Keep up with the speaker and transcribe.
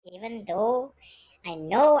even though I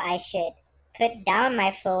know I should put down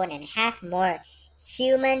my phone and have more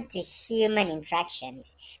human to human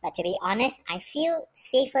interactions. But to be honest, I feel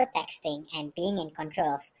safer texting and being in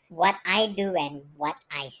control of what I do and what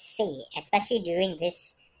I say, especially during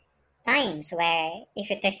this times where if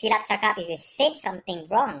you tersilap cakap, if you said something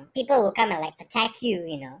wrong, people will come and like attack you.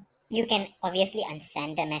 You can obviously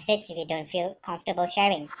unsend the message if you don't feel comfortable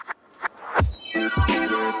sharing.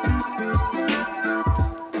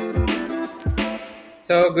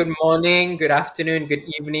 So, good morning, good afternoon, good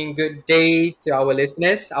evening, good day to our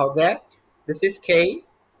listeners out there. This is Kay,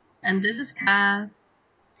 And this is Kath.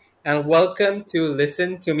 and welcome to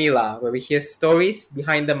Listen to Mila, where we hear stories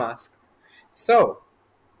behind the mask. So,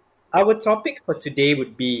 our topic for today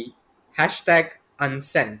would be hashtag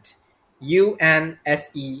unsent.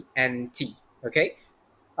 UNSENT. Okay?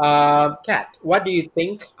 Kat, what do you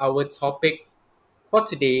think our topic for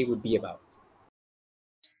today would be about?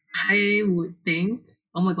 I would think,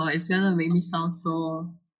 oh my god, it's gonna make me sound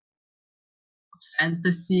so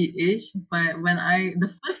fantasy-ish, but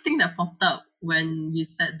the first thing that popped up when you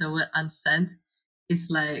said the word unsent is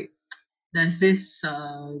like there's this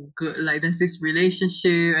there's this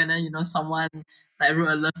relationship, and then someone like wrote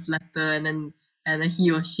a love letter, and then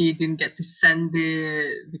he or she didn't get to send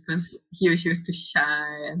it because he or she was too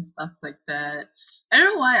shy and stuff like that. I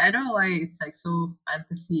don't know why it's like so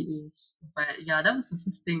fantasy-ish, but yeah, that was the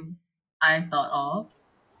first thing I thought of.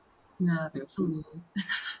 Yeah, it's so weird.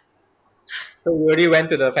 So, we already went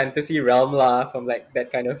to the fantasy realm lah, from like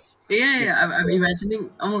that kind of. Yeah, I'm imagining.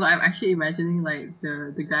 Oh my god, I'm actually imagining like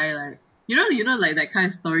the guy, like like that kind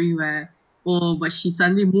of story where, oh, but she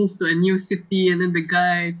suddenly moved to a new city, and then the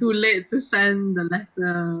guy too late to send the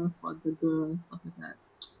letter for the girl, stuff like that.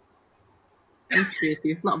 Very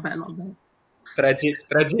creative, not bad, not bad. Tragic,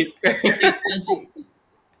 tragic. Yeah, tragic.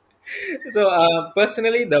 So,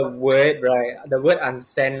 personally, the word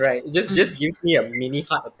unsend, right, it just Mm. gives me a mini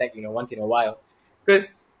heart attack, once in a while,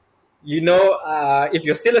 because if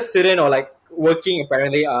you're still a student or like working,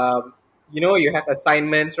 apparently, you have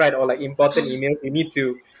assignments, right, or like important emails you need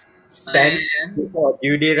to send Yeah. before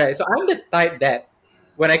due date, right. So I'm the type that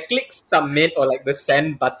when I click submit or like the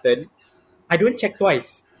send button, I don't check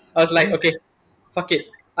twice. I was like, okay, fuck it,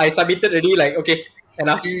 I submitted already, like, okay,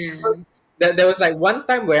 enough. Yeah. There was like one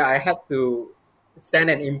time where I had to send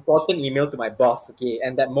an important email to my boss, okay,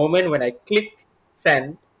 and that moment when I clicked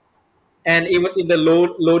send, and it was in the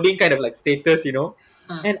loading kind of like status, Uh,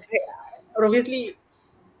 and obviously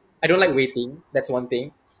I don't like waiting. That's one thing,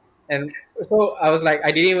 and so I was like, I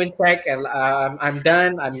didn't even check, and I'm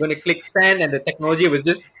done. I'm gonna click send, and the technology was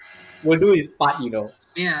just will do its part.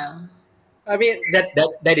 yeah. I mean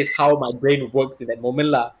that is how my brain works in that moment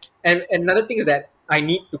lah. And another thing is that I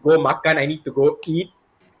need to go makan. I need to go eat.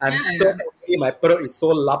 I'm Yeah, so yeah. hungry. My perut is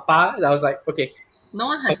so lapar. I was like, okay, No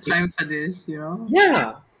one has okay, time for this.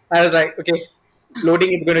 yeah. I was like, okay,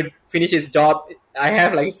 loading is gonna finish its job. I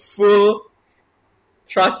have like full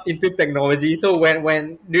trust into technology. So when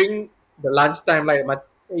during the lunchtime, like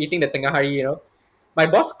eating the tengah hari, my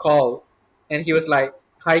boss called and he was like,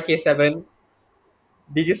 "Hi K7,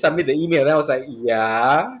 did you submit the email?" And I was like,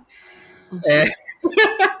 "Yeah." Oh And, shit.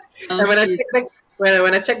 Oh and when I shit. checked back,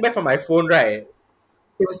 when I checked back from my phone, right,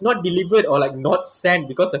 it was not delivered or like not sent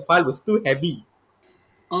because the file was too heavy.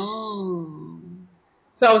 Oh.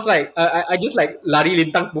 So I was like, I just like lari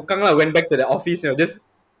lintang bukang lah, went back to the office, just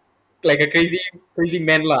like a crazy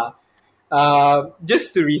man lah,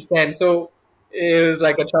 just to resend. So it was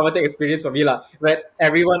like a traumatic experience for me lah. But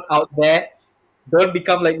everyone out there, don't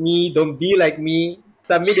become like me. Don't be like me.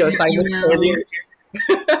 Submit Check your your assignments earlier.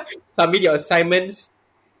 emails. Submit your assignments.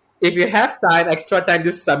 If you have time, extra time,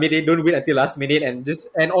 just submit it. Don't wait until last minute,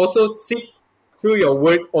 and also seek through your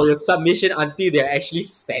work or your submission until they're actually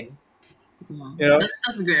sent. Yeah. You know,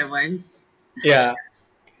 That's good advice. yeah.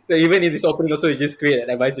 So even in this opening, also you just create an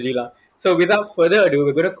advisory lah. So without further ado,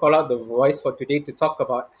 we're going to call out the voice for today to talk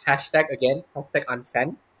about hashtag again, hashtag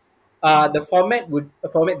unsent. The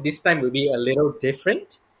format this time will be a little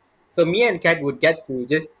different. So me and Kat would get to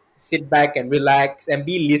just sit back and relax and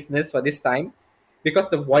be listeners for this time, because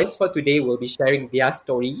the voice for today will be sharing their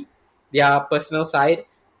story, their personal side.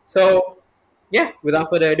 So yeah, without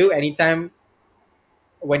further ado, anytime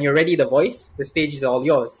when you're ready, the voice, the stage is all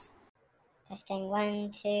yours. Testing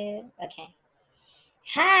one, two. Okay.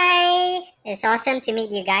 Hi! It's awesome to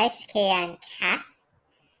meet you guys, Kay and Kath.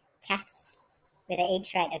 Kath with the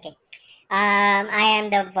H, right? Okay. I am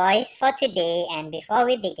the voice for today, and before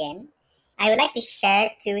we begin, I would like to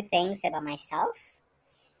share two things about myself.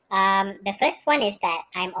 The first one is that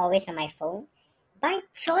I'm always on my phone by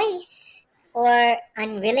choice or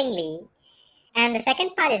unwillingly. And the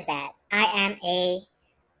second part is that I am a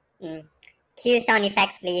cue sound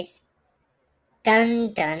effects, please.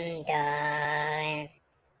 Dun dun dun.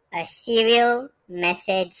 A serial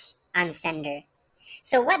message unsender.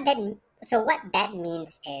 So what that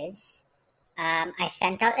means is, I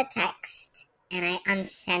sent out a text and I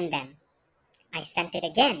unsend them. I sent it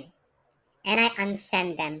again and I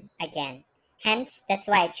unsend them again. Hence, that's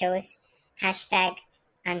why I chose hashtag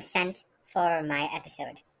unsent for my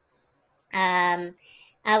episode.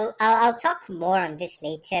 I'll talk more on this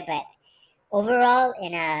later, but overall,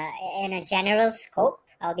 in a general scope,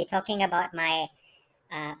 I'll be talking about my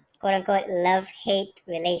quote unquote love hate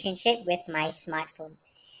relationship with my smartphone.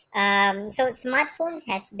 So smartphones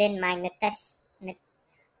has been my wait,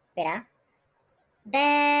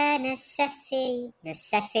 the necessity.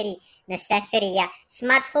 Yeah,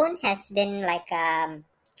 smartphones has been like a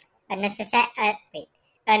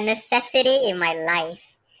necessity in my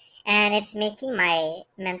life, and it's making my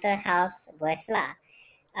mental health worse lah.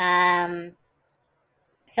 Um,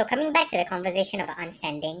 so coming back to the conversation about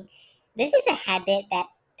unsending, this is a habit that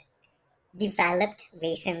developed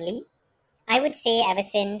recently. I would say ever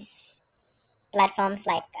since platforms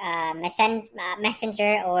like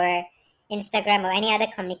Messenger or Instagram or any other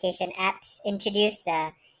communication apps introduced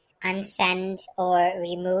the unsend or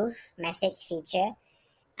remove message feature.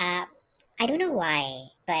 Uh, I don't know why,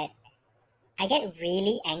 but I get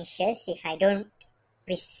really anxious if I don't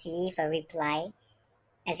receive a reply,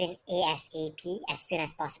 as in ASAP, as soon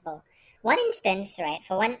as possible. One instance, right?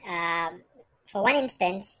 For one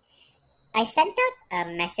instance, I sent out a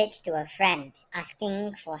message to a friend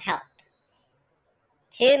asking for help.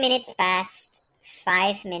 2 minutes passed,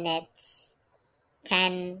 5 minutes,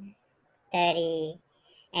 10, 30,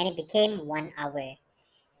 and it became 1 hour.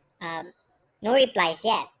 Um, no replies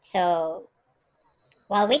yet. So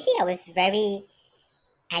while waiting, I was very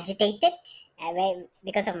agitated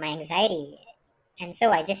because of my anxiety, and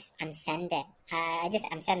so I just unsend it. I just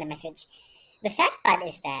unsend the message. The sad part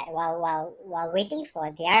is that while waiting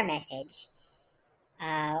for their message,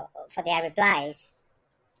 for their replies,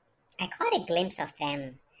 I caught a glimpse of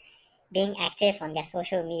them being active on their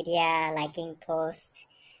social media, liking posts.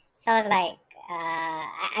 So I was like,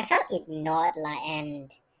 I felt ignored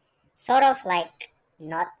and sort of like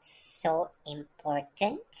not so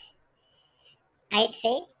important, I'd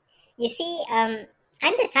say. You see, I'm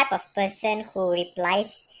the type of person who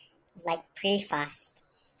replies like pretty fast,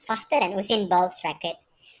 faster than Usain Bolt's record.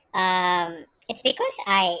 It's because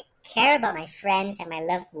I care about my friends and my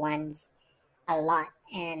loved ones a lot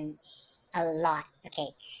and a lot.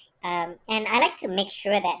 Okay, and I like to make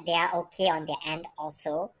sure that they are okay on their end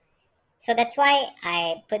also. So that's why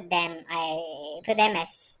I put them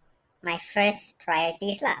as my first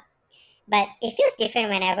priorities lah. But it feels different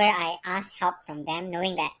whenever I ask help from them,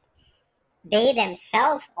 knowing that they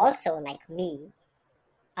themselves also like me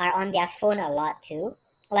are on their phone a lot too.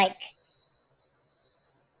 Like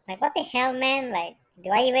what the hell, man? Like, do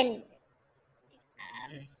I even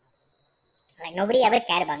like nobody ever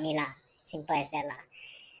cared about me lah? Simple as that lah.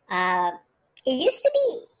 Uh, it used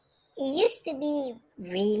to be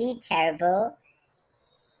really terrible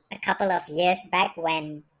a couple of years back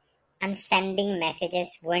when unsending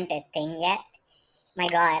messages weren't a thing yet. My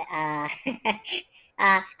God,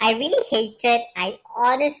 I really hated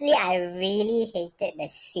the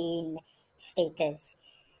scene status.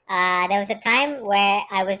 There was a time where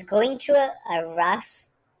I was going through a rough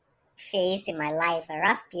phase in my life, a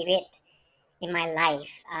rough period in my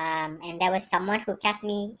life, and there was someone who kept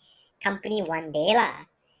me company one day lah.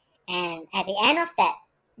 And at the end of that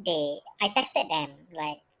day, I texted them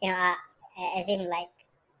like, as in like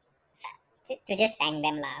to just thank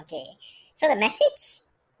them lah. Okay, so the message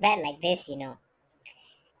read like this.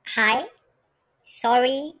 Hi,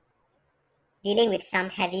 sorry, dealing with some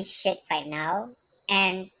heavy shit right now,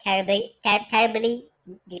 and terribly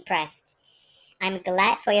depressed. I'm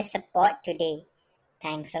glad for your support today.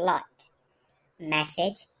 Thanks a lot.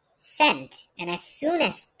 Message sent. And as soon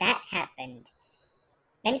as that happened,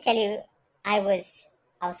 let me tell you, I was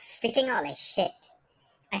freaking out like shit.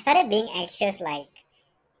 I started being anxious, like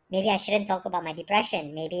maybe I shouldn't talk about my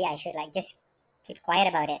depression. Maybe I should like just keep quiet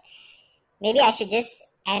about it. Maybe I should just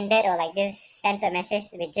end it or like just send a message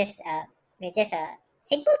with just a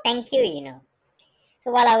simple thank you.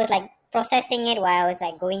 So while I was like processing it, while I was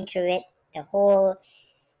like going through it the whole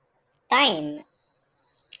time,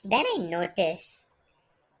 then I noticed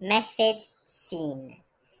message seen.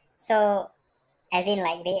 So as in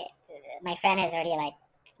like my friend has already like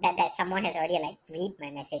that someone has already like read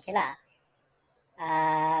my message lah.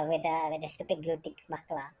 With the stupid blue tick mark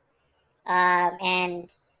lah.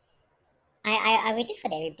 And I waited for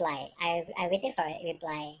the reply. I waited for a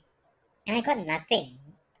reply, and I got nothing.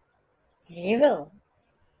 Zero.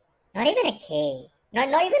 Not even a K. Not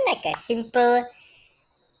even like a simple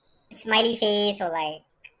smiley face or like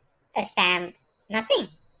a stamp. Nothing.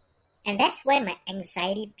 And that's when my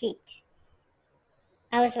anxiety peaked.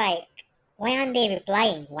 I was like, why aren't they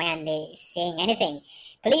replying? Why aren't they saying anything?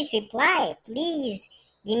 Please reply. Please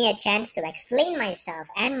give me a chance to explain myself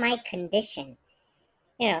and my condition.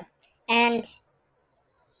 You know, and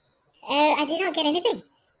I did not get anything.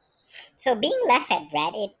 So being left at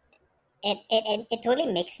red, it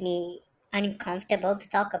totally makes me uncomfortable to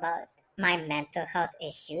talk about my mental health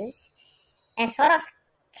issues and sort of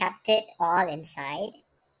kept it all inside.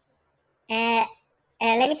 Uh,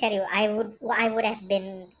 let me tell you, I would have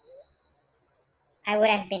been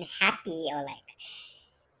happy or like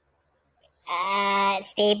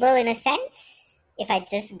stable in a sense if I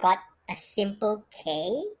just got a simple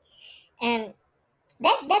K. And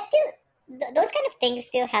that still those kind of things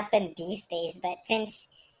still happen these days. But since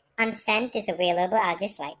unsent is available, I'll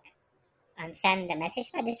just like unsend the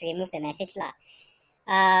message. I just remove the message lah.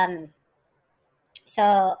 Um,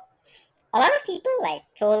 so a lot of people like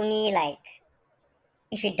told me like,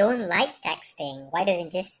 if you don't like texting, why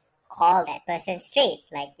doesn't just call that person straight?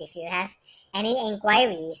 Like if you have any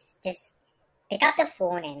inquiries, just pick up the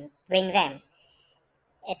phone and ring them.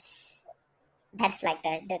 It's That's like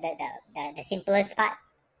the simplest part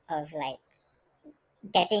of like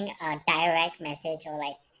getting a direct message or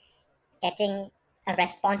like getting a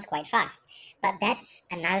response quite fast. But that's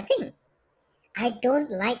another thing. I don't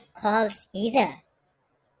like calls either.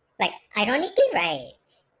 Like ironically, right?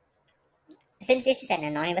 Since this is an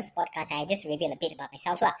anonymous podcast, I just reveal a bit about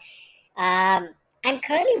myself lah. I'm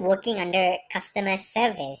currently working under customer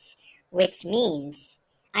service, which means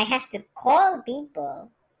I have to call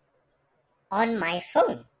people on my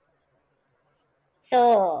phone.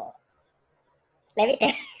 So let me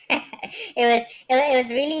tell it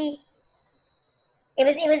was really it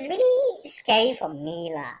was really scary for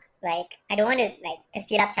me lah. Like I don't want to like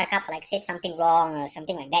tersilap cakap like said something wrong or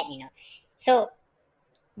something like that, you know. So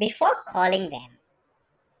before calling them,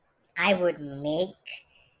 I would make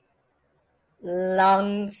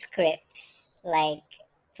long scripts, like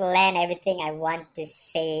plan everything I want to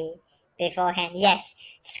say beforehand. Yes,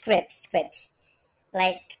 scripts.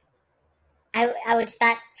 Like I would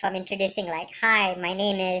start from introducing like, hi, my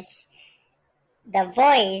name is the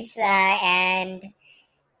voice, and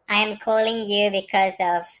I am calling you because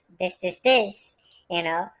of this. You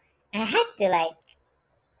know, I had to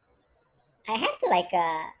like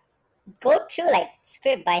go through like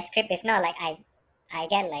script by script. If not, like I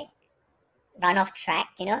get like run off track,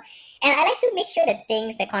 you know. And I like to make sure that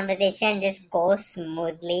the conversation just goes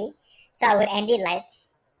smoothly. So I would end it like,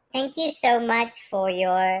 thank you so much for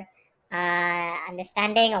your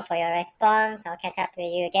understanding or for your response. I'll catch up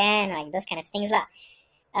with you again, like those kind of things lah.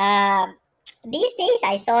 These days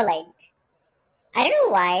I saw like, I don't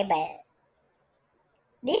know why, but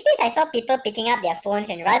these days I saw people picking up their phones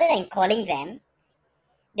and rather than calling them,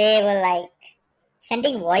 they were like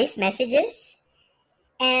sending voice messages.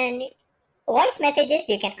 And voice messages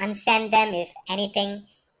you can unsend them if anything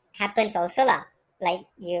happens also lah. Like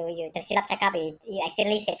you tersilap cakap, you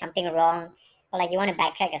accidentally said something wrong, or like you want to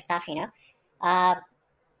backtrack your stuff, you know.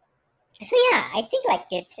 So yeah, I think like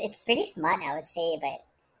it's pretty smart, I would say, but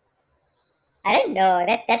I don't know.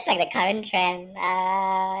 That's like the current trend.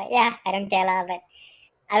 Yeah, I don't care lah, but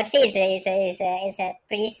I would say it's a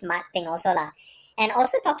pretty smart thing also lah. And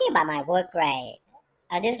also talking about my work, right?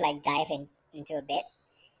 I'll just like dive into a bit.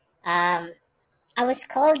 I was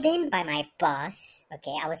called in by my boss.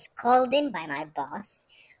 Okay, I was called in by my boss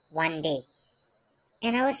one day,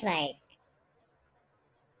 and well,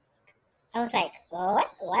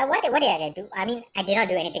 what did I do? I mean, I did not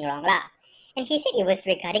do anything wrong lah. And he said it was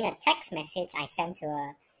regarding a text message I sent to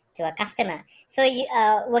a customer. So you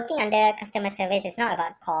working under customer service, it's not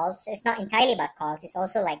about calls. It's not entirely about calls. It's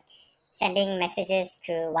also like sending messages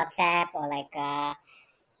through WhatsApp or like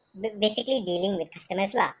basically dealing with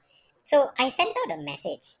customers lah. So I sent out a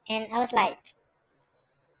message and I was like,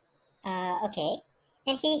 okay.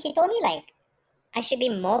 And he told me like I should be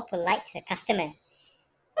more polite to the customer.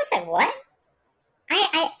 I was like, what?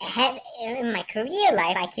 I have in my career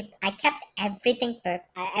life I kept everything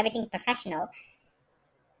professional.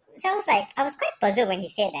 So I was quite puzzled when he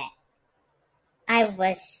said that I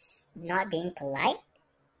was not being polite.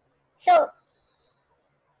 So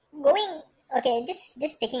going okay,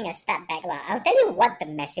 just taking a step back lah. I'll tell you what the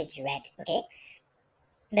message read. Okay,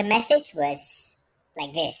 the message was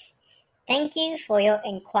like this: thank you for your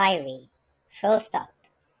inquiry. Full stop.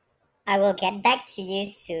 I will get back to you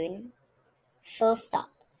soon. full stop,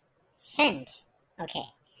 send. Okay.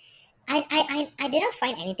 I did not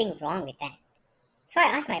find anything wrong with that. So I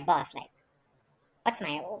asked my boss, like, what's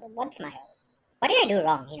my, what did I do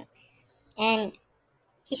wrong, And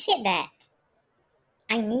he said that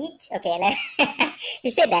I need, okay,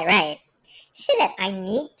 he said that, right? He said that I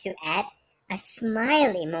need to add a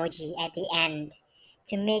smile emoji at the end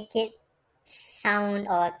to make it sound,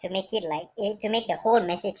 or to make it to make the whole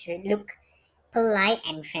message look polite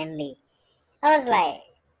and friendly. I was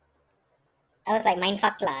like, mind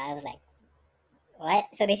fucked lah. I was like, what?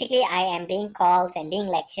 So basically, I am being called and being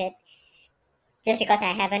lectured just because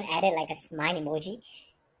I haven't added like a smile emoji.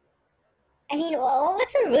 I mean,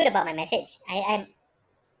 what's so rude about my message?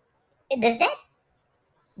 Does that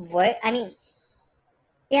work? I mean,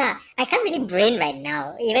 yeah, I can't really brain right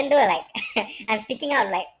now, even though like I'm speaking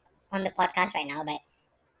out like on the podcast right now. But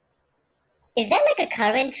is that like a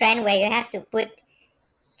current trend where you have to put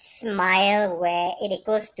smile where it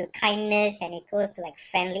equals to kindness and equals to like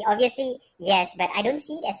friendly? Obviously, yes, but I don't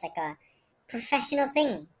see it as like a professional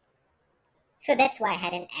thing. So that's why I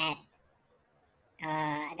had an ad.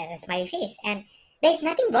 There's a smiley face, and there's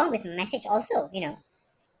nothing wrong with the message. Also.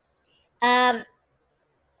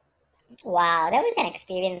 Wow, that was an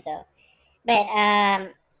experience though. But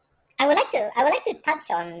I would like to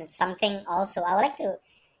touch on something also. I would like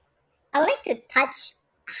to touch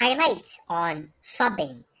highlights on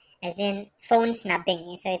fubbing, as in phone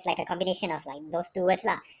snubbing. So it's like a combination of like those two words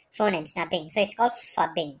lah, phone and snubbing. So it's called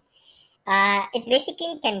fubbing. It's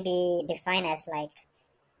basically can be defined as like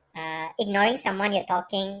ignoring someone you're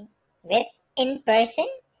talking with in person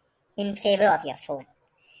in favor of your phone.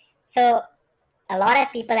 So a lot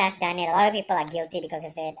of people have done it. A lot of people are guilty because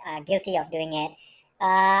of it. Guilty of doing it.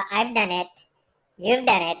 I've done it. You've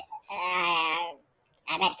done it. I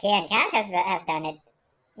bet K and Kat have done it.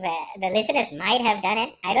 The listeners might have done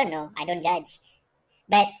it. I don't know. I don't judge.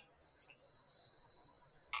 But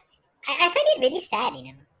I find it really sad.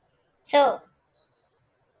 So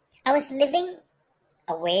I was living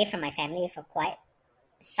away from my family for quite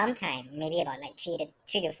some time, maybe about like 3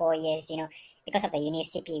 to 4 years, because of the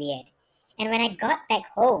university period. And when I got back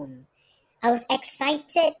home, I was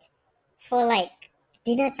excited for like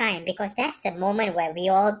dinner time, because that's the moment where we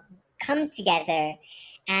all come together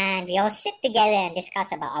and we all sit together and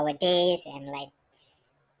discuss about our days and like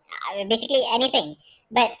basically anything.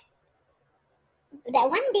 But that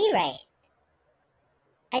one day, right,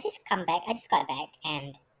 I just got back,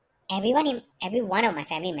 and every one of my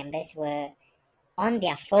family members were on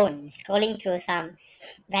their phone scrolling through some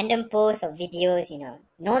random posts or videos.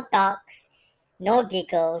 No talks, no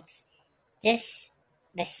giggles, just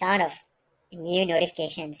the sound of new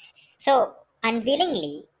notifications. So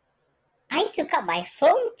unwillingly, I took up my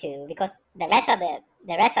phone too, because the rest of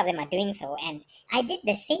them are doing so, and I did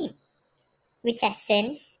the same, which has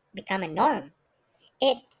since become a norm.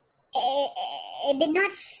 It it, it did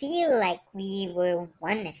not feel like we were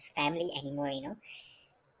one as family anymore.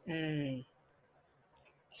 Mm,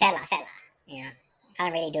 sad lah.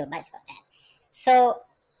 Can't really do much about that. So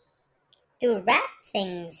to wrap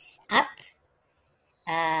things up,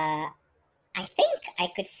 uh, I think I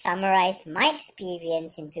could summarize my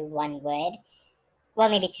experience into one word. Well,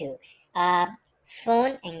 maybe two.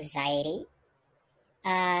 Phone anxiety.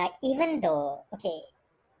 Even though, okay,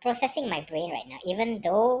 processing my brain right now, even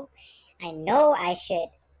though I know I should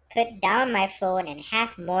put down my phone and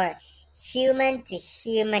have more human to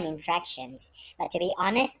human interactions, but to be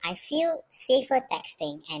honest, I feel safer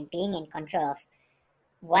texting and being in control of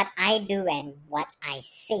what I do and what I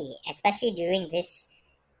say, especially during these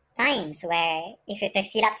times where if you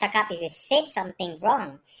tersilap cakap, if you said something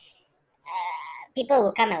wrong, people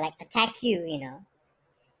will come and like attack you.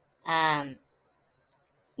 Um,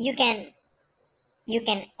 you can you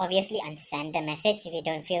can obviously unsend the message if you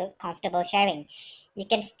don't feel comfortable sharing. You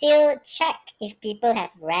can still check if people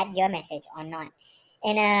have read your message or not.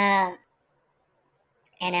 In a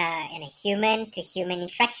human to human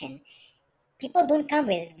interaction, people don't come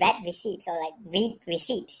with read receipts or like read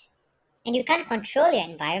receipts, and you can't control your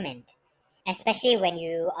environment, especially when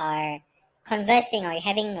you are conversing or you're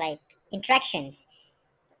having like interactions,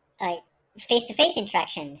 like face to face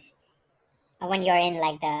interactions, or when you're in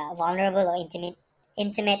like the vulnerable or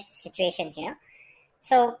intimate situations.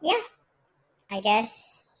 So yeah, I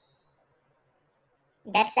guess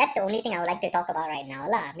that's the only thing I would like to talk about right now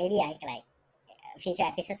lah. Maybe I like future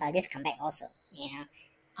episodes I'll just come back also.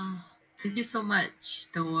 Ah, thank you so much,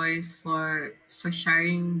 The Voice, for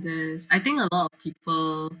sharing this. I think a lot of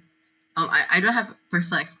people. I don't have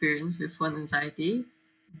personal experience with phone anxiety,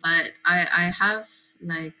 but I have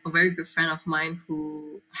like a very good friend of mine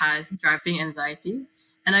who has driving anxiety,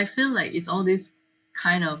 And I feel like it's all these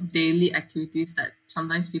kind of daily activities that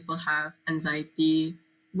sometimes people have anxiety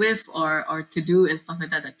with, or to do and stuff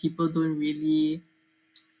like that, that people don't really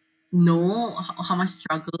know how much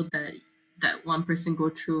struggle that one person go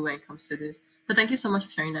through when it comes to this. So thank you so much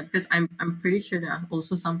for sharing that, because I'm pretty sure there are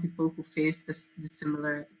also some people who face this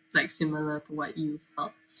similar, like similar to what you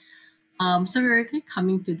felt. So we're already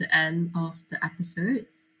coming to the end of the episode.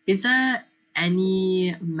 Is there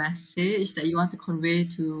any message that you want to convey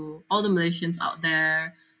to all the Malaysians out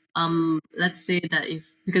there? Let's say that if,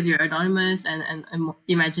 because you're anonymous, and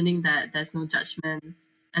imagining that there's no judgment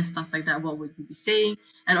and stuff like that, what would you be saying?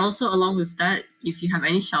 And also along with that, if you have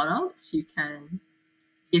any shout outs, you can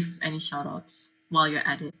give any shout outs while you're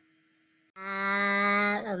at it.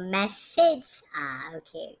 A message.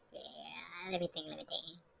 Okay. Let me think.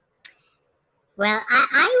 Well,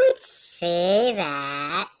 I would say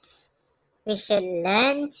that we should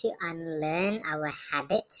learn to unlearn our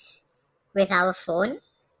habits with our phone.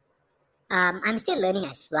 I'm still learning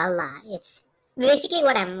as well, lah. It's basically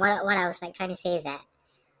what I was like trying to say is that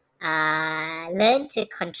learn to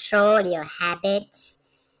control your habits.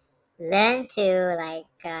 Learn to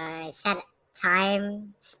set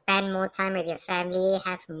time, spend more time with your family,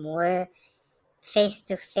 have more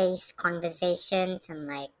face-to-face conversations, and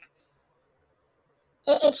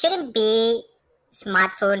it shouldn't be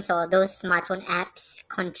smartphones or those smartphone apps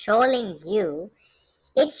controlling you.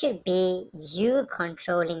 It should be you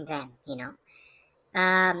controlling them, you know.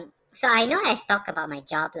 So I know I've talked about my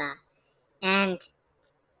job lah, and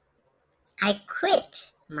I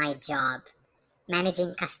quit my job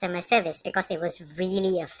managing customer service because it was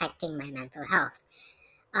really affecting my mental health.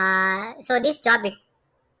 So this job,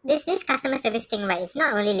 this customer service thing, right? It's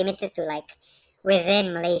not only limited to like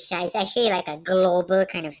within Malaysia. It's actually like a global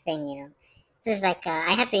kind of thing, you know. This is like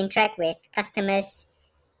I have to interact with customers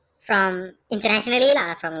from internationally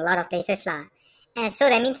lah, from a lot of places lah, and so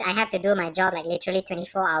that means I have to do my job like literally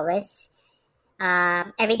 24 hours.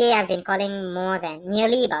 Every day I've been calling more than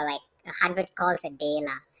nearly about like 100 calls a day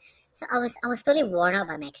lah. So I was totally worn out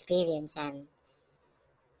by my experience, and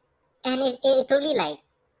it totally like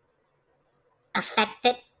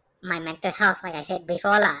affected my mental health, like I said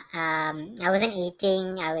before lah. I wasn't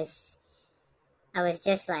eating. I was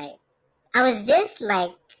just like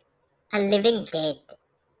a living dead.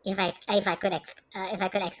 If I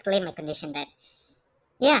could explain my condition, that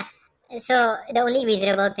yeah. So the only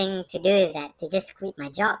reasonable thing to do is that to just quit my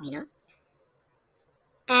job, you know.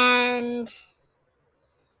 And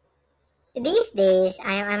these days,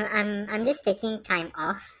 I'm just taking time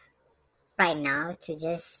off right now to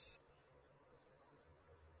just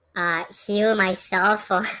heal myself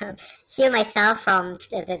or heal myself from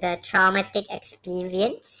the traumatic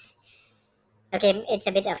experience. Okay, it's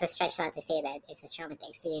a bit of a stretch lah to say that it's a traumatic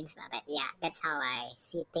experience lah, but yeah, that's how I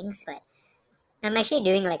see things. But I'm actually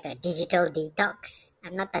doing like a digital detox.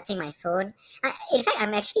 I'm not touching my phone. In fact,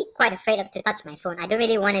 I'm actually quite afraid to touch my phone. I don't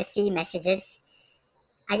really want to see messages.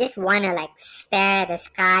 I just want to like stare at the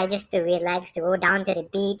sky, just to relax, to go down to the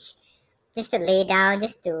beach, just to lay down,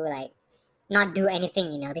 just to like not do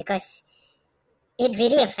anything, you know, because it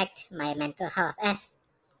really affects my mental health.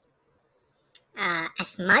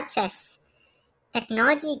 As much as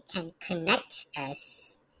technology can connect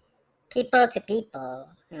us, people to people,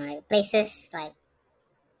 you know, like places like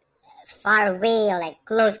far away or like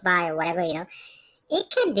close by or whatever, you know, it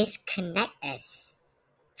can disconnect us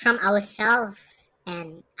from ourselves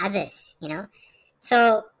and others, you know.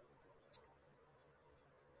 So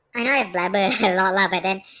I know I've blabbered a lot lah, but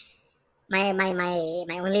then my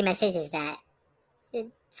only message is that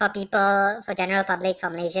for people, for general public, for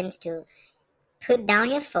Malaysians, to put down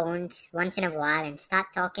your phones once in a while and start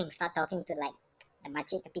talking to like the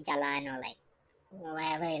makcik tepi jalan, or like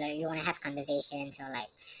wherever you want to have conversations, or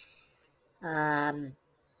like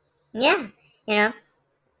yeah, you know,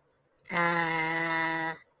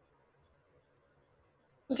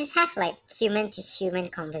 just have like human to human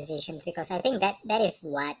conversations, because I think that is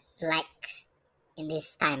what lacks in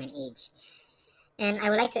this time and age. And I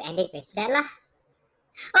would like to end it with that lah.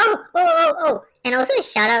 Oh! And also a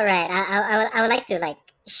shout out, right? I would like to like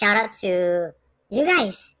shout out to you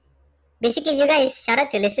guys. Basically, you guys, shout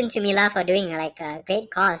out to Listen to Me lah for doing like a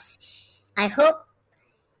great cause. I hope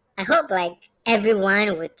like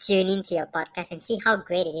everyone would tune into your podcast and see how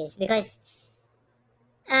great it is, because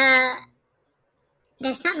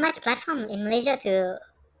there's not much platform in Malaysia to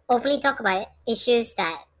openly talk about issues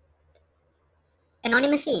that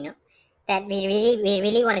anonymously, you know, that we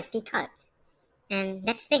really want to speak out. And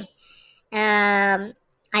that's the thing.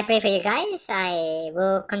 I pray for you guys. I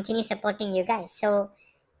will continue supporting you guys. So,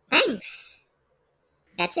 thanks.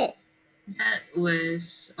 That's it. That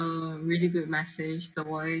was a really good message. The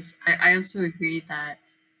voice. I also agree that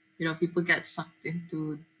people get sucked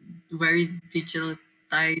into very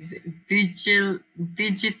digitalization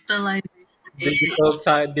age. Digital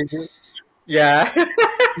side, yeah.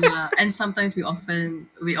 Yeah, and sometimes we often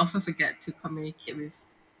forget to communicate with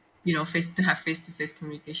face-to-face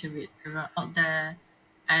communication with everyone out there,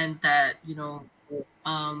 and that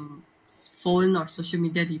phone or social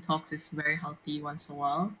media detox is very healthy once in a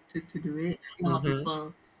while to do it. I think a lot of Mm-hmm.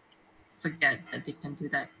 people forget that they can do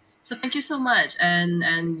that. So thank you so much,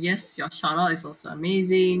 and yes, your shout out is also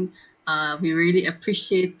amazing. We really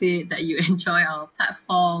appreciate it that you enjoy our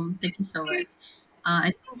platform. Thank you so much.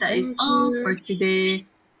 I think that is Thank all you. for today.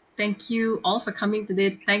 Thank you all for coming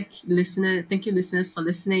today. Thank you listeners for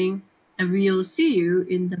listening, and we will see you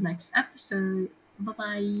in the next episode. Bye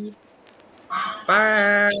bye.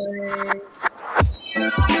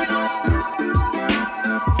 Bye.